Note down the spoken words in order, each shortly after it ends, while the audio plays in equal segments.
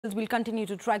We'll continue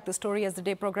to track the story as the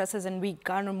day progresses and we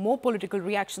garner more political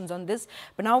reactions on this.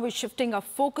 But now we're shifting our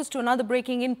focus to another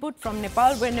breaking input from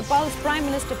Nepal, where Nepal's Prime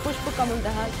Minister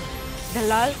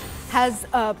Dalal has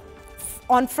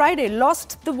on Friday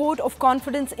lost the vote of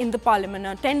confidence in the parliament.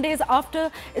 Now, 10 days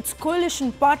after its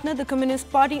coalition partner, the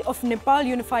Communist Party of Nepal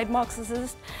Unified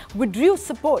Marxists, withdrew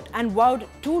support and vowed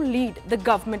to lead the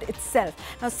government itself.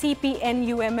 Now,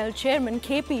 CPN-UML Chairman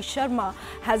Sharma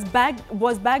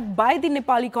was backed by the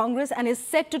Nepali Congress and is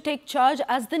set to take charge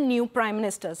as the new Prime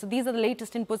Minister. So these are the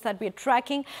latest inputs that we are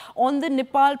tracking on the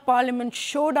Nepal Parliament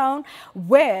showdown,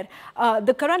 where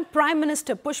the current Prime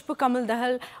Minister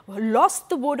Dalal lost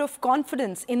the vote of confidence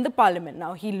in the parliament.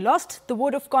 Now, he lost the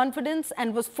vote of confidence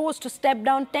and was forced to step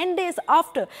down 10 days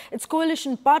after its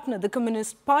coalition partner, the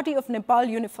Communist Party of Nepal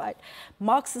Unified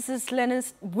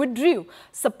Marxist-Leninists, withdrew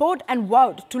support and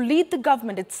vowed to lead the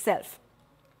government itself.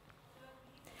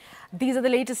 These are the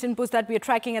latest inputs that we are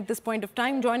tracking at this point of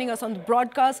time. Joining us on the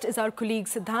broadcast is our colleague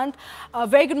Siddhant.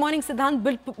 Very good morning, Siddhant.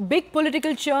 Big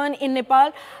political churn in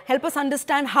Nepal. Help us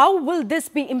understand, how will this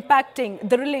be impacting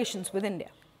the relations with India?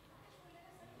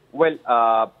 Well,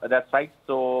 that's right.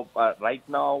 So right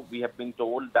now we have been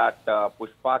told that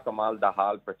Pushpa Kamal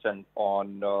Dahal Prachanda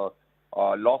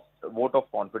lost vote of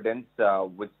confidence,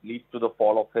 which leads to the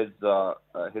fall of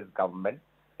his government.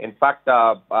 In fact,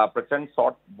 Prachanda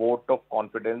sought vote of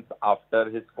confidence after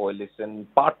his coalition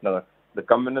partner, the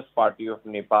Communist Party of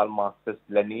Nepal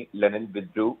Marxist-Lenin,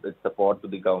 withdrew its support to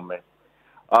the government.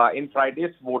 In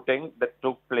Friday's voting that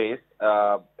took place,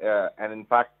 and in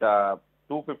fact,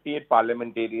 258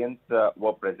 parliamentarians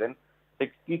were present.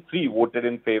 63 voted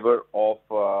in favor of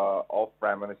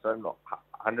Prime Minister.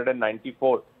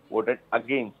 194 voted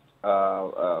against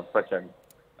Prachanda.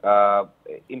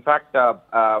 In fact,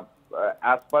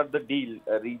 as per the deal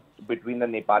reached between the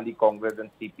Nepali Congress and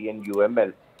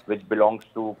CPN-UML, which belongs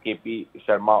to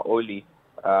Sharma Oli,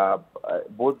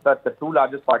 both the two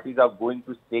largest parties are going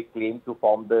to stake claim to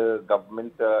form the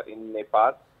government in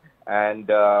Nepal. And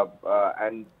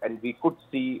we could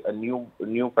see a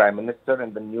new Prime Minister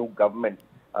and the new government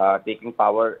taking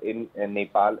power in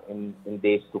Nepal in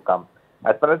days to come.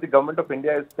 As far as the Government of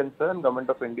India is concerned, Government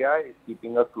of India is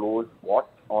keeping a close watch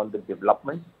on the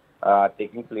developments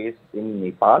taking place in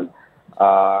Nepal.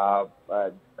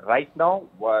 Right now,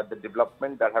 the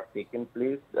development that have taken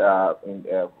place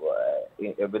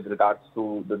with regards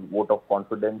to the vote of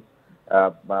confidence,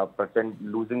 Prachanda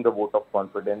losing the vote of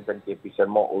confidence, and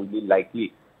Sharma Oli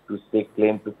likely to stake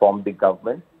claim to form the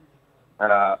government,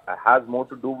 has more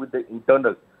to do with the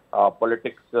internal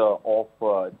politics of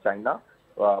China.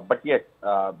 But yes,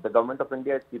 the Government of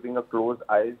India is keeping a close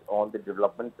eyes on the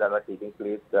developments that are taking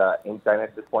place in China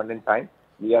at this point in time.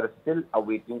 We are still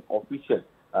awaiting official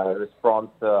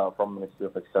response from Ministry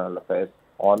of External Affairs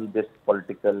on this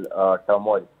political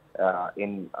turmoil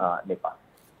in Nepal.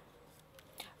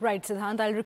 Right, Siddhant.